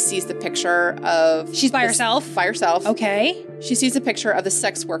desk, she sees the picture of... She's by herself? By herself. Okay. She sees a picture of the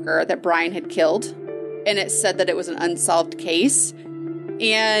sex worker that Brian had killed. And it said that it was an unsolved case.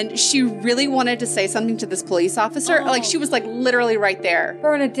 And she really wanted to say something to this police officer. Oh. Like, she was like literally right there.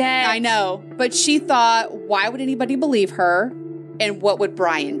 Bernadette. I know. But she thought, why would anybody believe her? And what would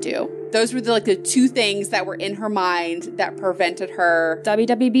Brian do? Those were the 2 things that were in her mind that prevented her.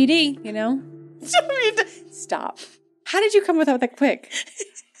 WWBD, you know? Stop. How did you come with that quick?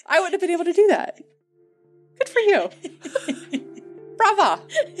 I wouldn't have been able to do that. Good for you. Brava.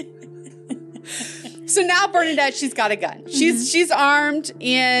 So now Bernadette, she's got a gun. She's armed,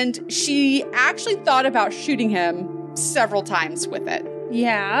 and she actually thought about shooting him several times with it.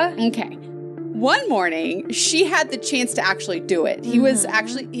 Yeah. Okay. One morning, she had the chance to actually do it. He was,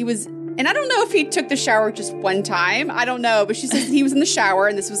 and I don't know if he took the shower just one time. I don't know, but she says he was in the shower,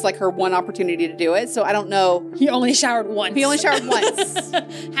 and this was like her one opportunity to do it. So I don't know. He only showered once.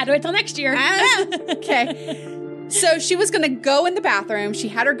 Had to wait till next year. I don't know. Okay. So she was going to go in the bathroom. She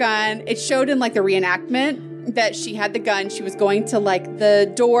had her gun. It showed in like the reenactment that she had the gun. She was going to like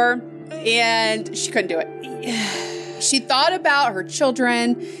the door, and she couldn't do it. She thought about her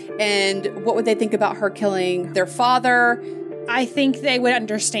children and what would they think about her killing their father. I think they would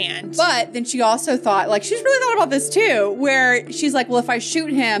understand. But then she also thought, like, she's really thought about this too, where she's like, well, if I shoot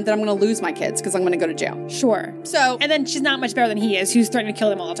him, then I'm going to lose my kids because I'm going to go to jail. Sure. So, and then she's not much better than he is, who's threatening to kill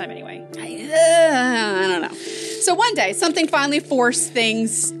them all the time anyway. I don't know. So one day, something finally forced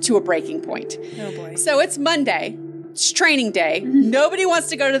things to a breaking point. Oh, boy. So it's Monday. It's training day. Nobody wants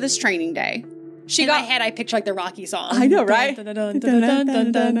to go to this training day. In my head, I picture like the Rocky song. I know, right?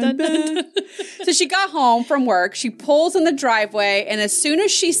 So she got home from work. She pulls in the driveway, and as soon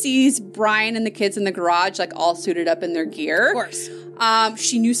as she sees Brian and the kids in the garage, like all suited up in their gear, of course,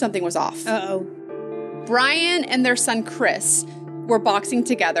 she knew something was off. Uh-oh. Brian and their son Chris were boxing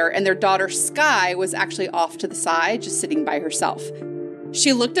together, and their daughter Sky was actually off to the side, just sitting by herself.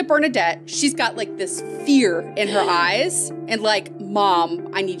 She looked at Bernadette. She's got like this fear in her eyes and like, Mom,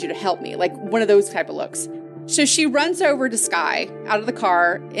 I need you to help me. Like one of those type of looks. So she runs over to Sky out of the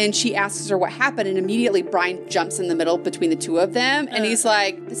car and she asks her what happened. And immediately Brian jumps in the middle between the two of them. And he's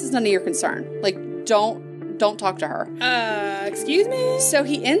like, this is none of your concern. Like, don't talk to her. Excuse me? So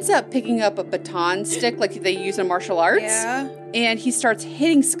he ends up picking up a baton stick like they use in martial arts. Yeah. And he starts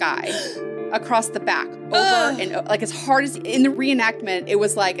hitting Sky across the back, over and like as hard as, in the reenactment, it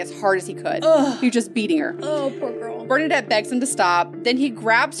was like as hard as he could. He was just beating her. Oh, poor girl. Bernadette begs him to stop. Then he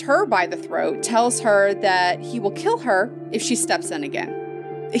grabs her by the throat, tells her that he will kill her if she steps in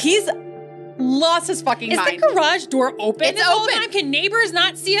again. He's lost his fucking mind. Is the garage door open? It's open. Can neighbors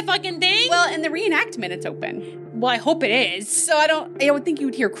not see a fucking thing? Well, in the reenactment, it's open. Well, I hope it is. So I would think you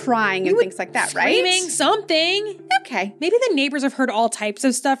would hear crying and things like that, right? Screaming, something. Okay. Maybe the neighbors have heard all types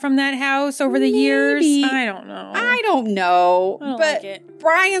of stuff from that house over the years. I don't know. I don't know. I don't but like it.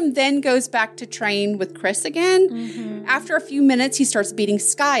 Brian then goes back to train with Chris again. Mm-hmm. After a few minutes, he starts beating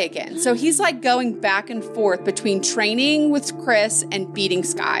Sky again. So he's like going back and forth between training with Chris and beating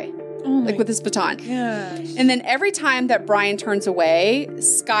Sky. Like with his baton. Gosh. And then every time that Brian turns away,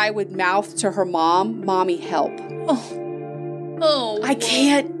 Sky would mouth to her mom, "Mommy, help." Oh. I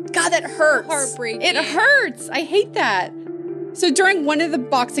can't. God, that hurts. Heartbreaking. It hurts. I hate that. So during one of the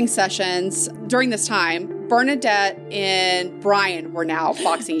boxing sessions, during this time, Bernadette and Brian were now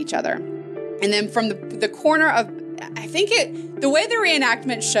boxing each other. And then from the corner of, the way the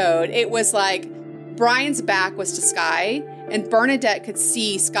reenactment showed, it was like Brian's back was to Sky, and Bernadette could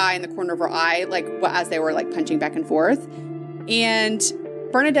see Sky in the corner of her eye, like as they were like punching back and forth. And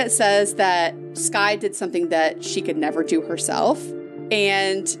Bernadette says that Sky did something that she could never do herself,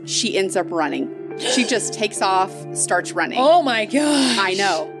 and she ends up running. She just takes off, starts running. Oh my gosh. I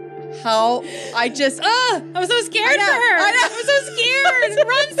know. How I just I'm so scared for her. I'm so scared.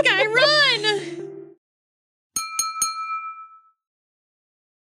 Run, Sky, run.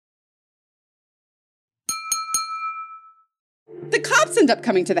 The cops end up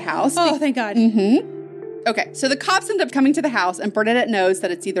coming to the house. Oh, thank God. Mm-hmm. Okay, so the cops end up coming to the house, and Bernadette knows that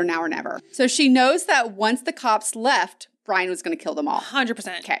it's either now or never. So she knows that once the cops left, Brian was going to kill them all.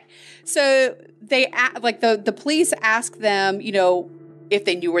 100%. Okay, so they the police ask them, if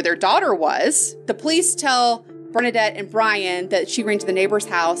they knew where their daughter was. The police tell Bernadette and Brian that she ran to the neighbor's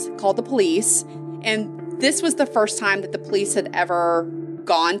house, called the police, and this was the first time that the police had ever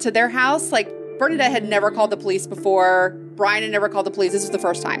gone to their house. Like, Bernadette had never called the police before. Brian had never called the police. This was the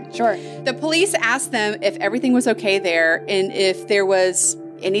first time. Sure. The police asked them if everything was okay there and if there was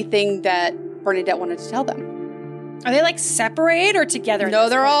anything that Bernadette wanted to tell them. Are they like separated or together? No,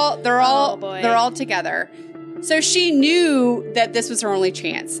 they're all boy. together. So she knew that this was her only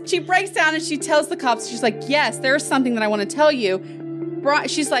chance. She breaks down and she tells the cops, she's like, "Yes, there's something that I want to tell you."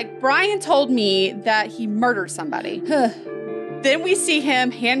 She's like, "Brian told me that he murdered somebody." Then we see him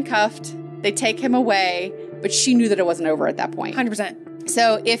handcuffed. They take him away, but she knew that it wasn't over at that point. 100%.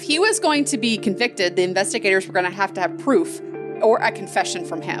 So if he was going to be convicted, the investigators were going to have proof or a confession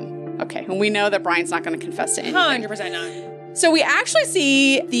from him. Okay, and we know that Brian's not going to confess to anything. 100% not. So we actually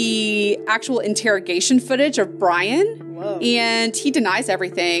see the actual interrogation footage of Brian. Whoa. And he denies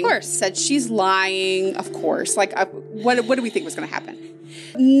everything. Of course. Said she's lying, of course. Like, what do we think was going to happen?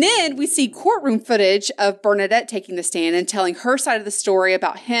 And then we see courtroom footage of Bernadette taking the stand and telling her side of the story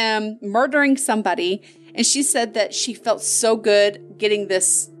about him murdering somebody. And she said that she felt so good getting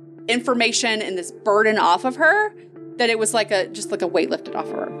this information and this burden off of her that it was just like a weight lifted off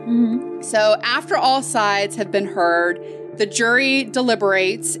of her. Mm-hmm. So after all sides have been heard, the jury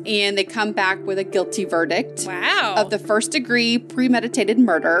deliberates and they come back with a guilty verdict. Wow. Of the first-degree premeditated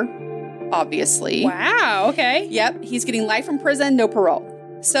murder, obviously. Wow, okay. Yep, he's getting life in prison, no parole.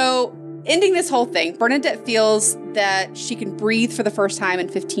 So, ending this whole thing, Bernadette feels that she can breathe for the first time in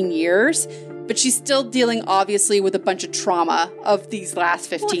 15 years, but she's still dealing, obviously, with a bunch of trauma of these last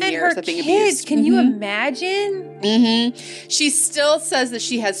 15 years of being abused. Can you imagine? Mm-hmm. She still says that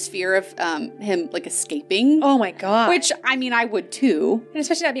she has fear of him, escaping. Oh, my God. Which, I mean, I would too. And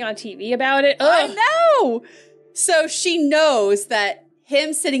especially not being on TV about it. Ugh. I know! So she knows that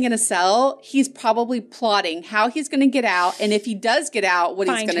him sitting in a cell, he's probably plotting how he's going to get out, and if he does get out, what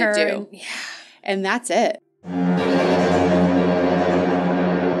he's going to do. Yeah. And that's it.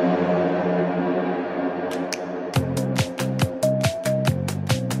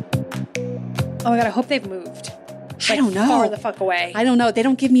 Oh my God, I hope they've moved. I don't know. Far the fuck away. I don't know. They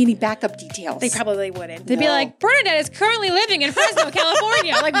don't give me any backup details. They probably wouldn't. They'd be No. like, Bernadette is currently living in Fresno,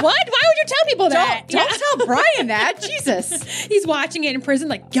 California. Like, what? Why would you tell people that? Don't tell Brian that. Jesus. He's watching it in prison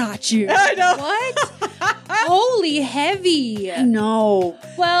like, got you. I know. What? Holy heavy. I know.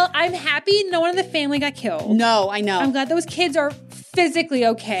 Well, I'm happy no one in the family got killed. No, I know. I'm glad those kids are physically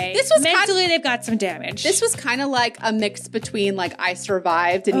okay. This was mentally, they've got some damage. This was kind of like a mix between I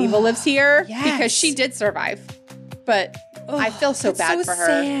survived and Evil Lives Here. Yes. Because she did survive. But I feel so bad for her.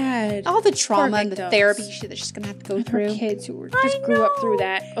 Sad. All the trauma and the victims. therapy that she's going to have to go Her through. kids who just grew up through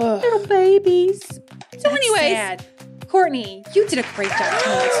that. Ugh. Little babies. So That's anyways. sad. Courtney, you did a great job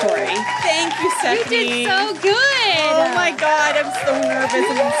telling that story. Thank you, Stefanie. You did so good. Oh my God, I'm so nervous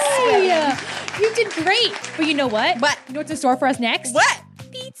and I'm sweating. You did great. But you know what? What? You know what's in store for us next? What?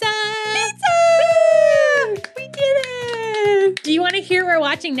 Pizza. Pizza! We did it! Do you want to hear what we're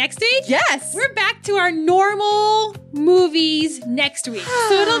watching next week? Yes. We're back to our normal movies next week.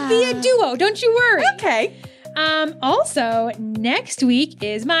 So it'll be a duo. Don't you worry. Okay. Also, next week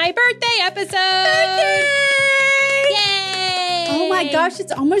is my birthday episode. Birthday! Yay! Oh my gosh,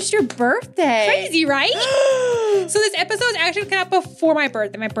 it's almost your birthday. Crazy, right? So this episode is actually coming out before my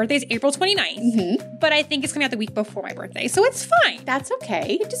birthday. My birthday is April 29th, but I think it's coming out the week before my birthday, so it's fine. That's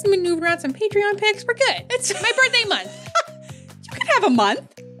okay. We just maneuver around some Patreon picks. We're good. It's my birthday month. You can have a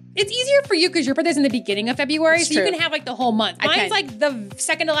month. It's easier for you because your birthday's in the beginning of February, That's so true. you can have like the whole month. Mine's like the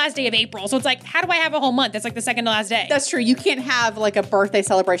second to last day of April, so it's like, how do I have a whole month? It's like the second to last day. That's true. You can't have like a birthday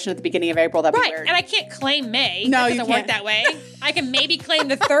celebration at the beginning of April. That'd be Right, weird. and I can't claim May. No, That you doesn't work can't. that way. I can maybe claim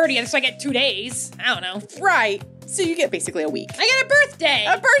the 30th, so I get 2 days. I don't know. Right. So you get basically a week. I get a birthday.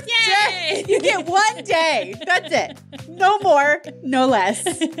 A birthday. Yay! You get 1 day. That's it. No more, no less.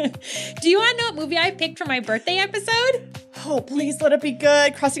 Do you want to know what movie I picked for my birthday episode? Oh, please let it be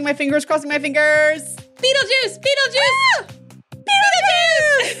good. Crossing my fingers, crossing my fingers. Beetlejuice! Beetlejuice!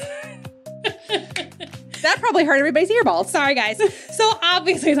 Beetlejuice! That probably hurt everybody's earballs. Sorry, guys. So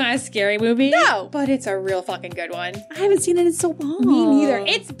obviously it's not a scary movie. No. But it's a real fucking good one. I haven't seen it in so long. Me neither.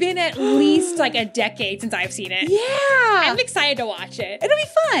 It's been at least like a decade since I've seen it. Yeah. I'm excited to watch it. It'll be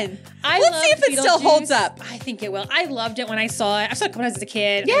fun. Let's see if it still holds up. I think it will. I loved it when I saw it. I saw it when I was a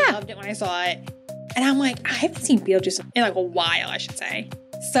kid. Yeah. I loved it when I saw it. And I'm like, I haven't seen Beetlejuice in like a while, I should say.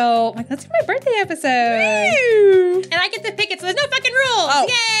 So I'm like, let's do my birthday episode. Woo. And I get to pick it, so there's no fucking rules. Oh.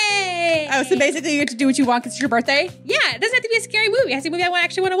 Yay! Oh, so basically you get to do what you want because it's your birthday? Yeah, it doesn't have to be a scary movie. It has to be a movie I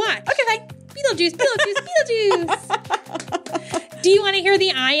actually want to watch. Okay, fine. Beetlejuice, Beetlejuice, Beetlejuice. Do you want to hear the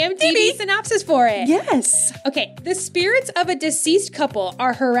IMDb synopsis for it? Yes. Okay, the spirits of a deceased couple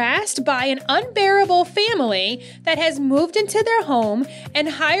are harassed by an unbearable family that has moved into their home and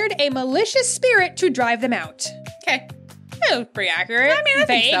hired a malicious spirit to drive them out. Okay. That was pretty accurate. I mean, I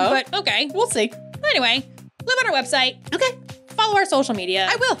think Vague, so. but okay. We'll see. Anyway, live on our website. Okay. Follow our social media.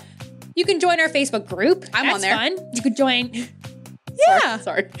 I will. You can join our Facebook group. I'm That's on there. fun. You could join. Yeah.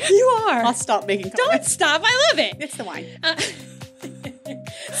 Sorry. You are. I'll stop making Don't comments. stop. I love it. It's the wine.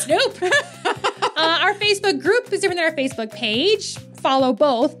 Snoop. Our Facebook group is different than our Facebook page. Follow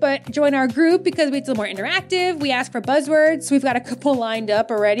both, but join our group because it's a little more interactive. We ask for buzzwords. We've got a couple lined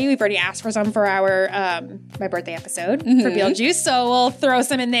up already. We've already asked for some for our my birthday episode for Beetlejuice, so we'll throw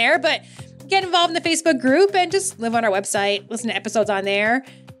some in there. But get involved in the Facebook group and just live on our website, listen to episodes on there,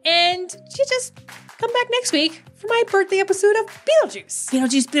 and you just come back next week for my birthday episode of Beetlejuice.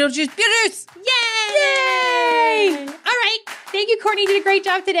 Beetlejuice, Beetlejuice, Beetlejuice. Yay! All right. Thank you, Courtney. You did a great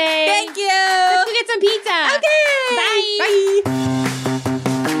job today. Thank you. Let's go get some pizza. Okay. Bye. Bye.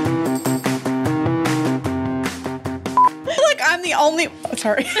 I feel like I'm the only. Oh,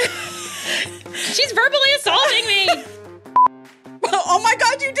 sorry. She's verbally assaulting me. Oh my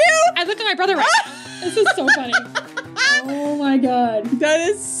God, you do? I looked at my brother right now. This is so funny. Oh my God. That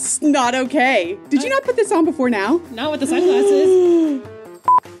is not okay. Did you not put this on before now? Not with the sunglasses.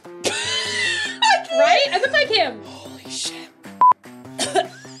 Right? I look like him. Holy shit.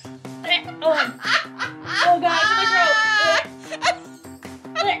 Oh, oh God, it's in my throat.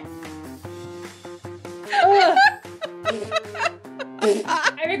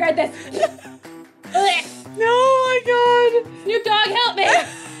 I regret this. Oh my God. Snoop Dogg, help me.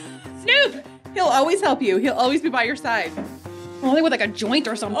 Snoop. He'll always help you. He'll always be by your side. Only with like a joint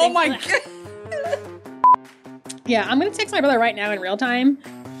or something. Oh my God. Yeah, I'm going to text my brother right now in real time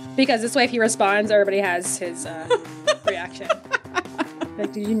because this way if he responds, everybody has his reaction.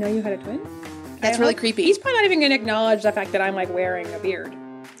 Like, did you know you had a twin? That's really creepy. He's probably not even going to acknowledge the fact that I'm like wearing a beard.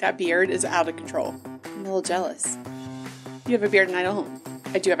 That beard is out of control. I'm a little jealous. You have a beard and I don't.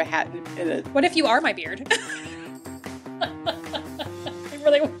 I do have a hat and a... What if you are my beard? It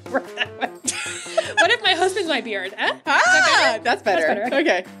really won't work that way. What if my husband's my beard? Huh? Ah, that's better. That's better.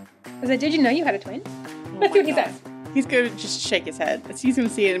 Okay. I said, did you know you had a twin? Oh Let's see what my he God. says. He's going to just shake his head. He's going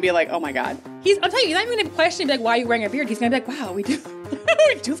to see it and be like, oh my God. I'm telling you, he's not even going to question like, why are you wearing a beard? He's going to be like, wow, we do.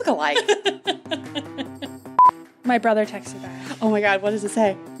 We do look alike. My brother texted back. Oh my God, what does it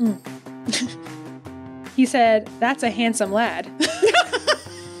say? He said, that's a handsome lad.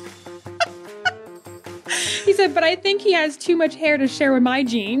 He said, but I think he has too much hair to share with my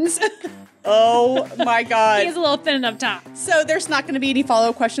jeans. Oh my God. He is a little thin up top. So there's not going to be any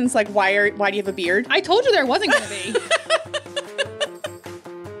follow-up questions like, why do you have a beard? I told you there wasn't going to be.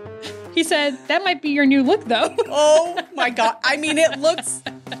 He said, that might be your new look, though. Oh my God. I mean, it looks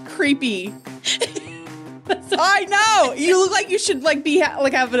creepy. I know. You look like you should like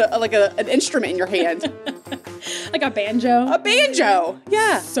have an instrument in your hand. Like a banjo. A banjo.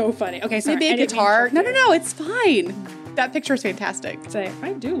 Yeah. So funny. Okay, sorry. Maybe a guitar. No, it's fine. That picture is fantastic. Say,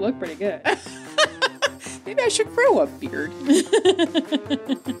 I do look pretty good. Maybe I should grow a beard.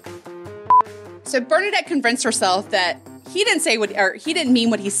 So Bernadette convinced herself that he didn't mean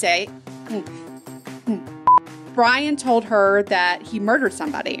what he said. Brian told her that he murdered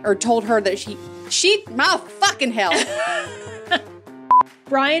somebody, or told her that my fucking hell.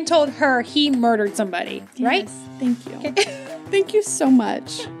 Brian told her he murdered somebody, right? Yes, thank you. Okay. Thank you so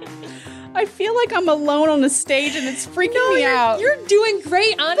much. I feel like I'm alone on the stage and it's freaking me out. You're doing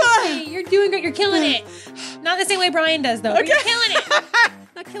great, honestly. You're doing great. You're killing it. Not the same way Brian does, though. Okay. You're killing it.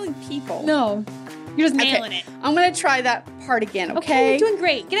 Not killing people. No. You're just nailing it. I'm going to try that part again, okay? You're doing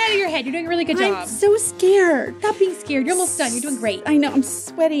great. Get out of your head. You're doing a really good job. I'm so scared. Stop being scared. You're almost done. You're doing great. I know. I'm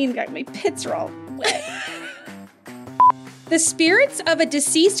sweaty and my pits are all wet. The spirits of a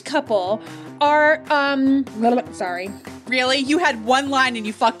deceased couple are, sorry. Really? You had one line and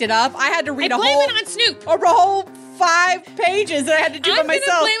you fucked it up? I had to read I blame it on Snoop. A whole 5 pages that I had to do by myself.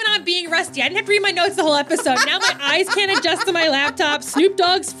 I'm going to blame it on being rusty. I didn't have to read my notes the whole episode. Now my eyes can't adjust to my laptop. Snoop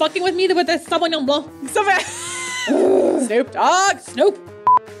Dogg's fucking with me with someone on blow. Snoop Dogg. Snoop.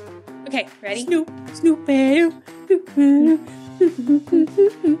 Okay, ready? Snoop. Okay, I'm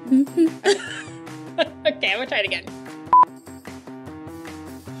going to try it again.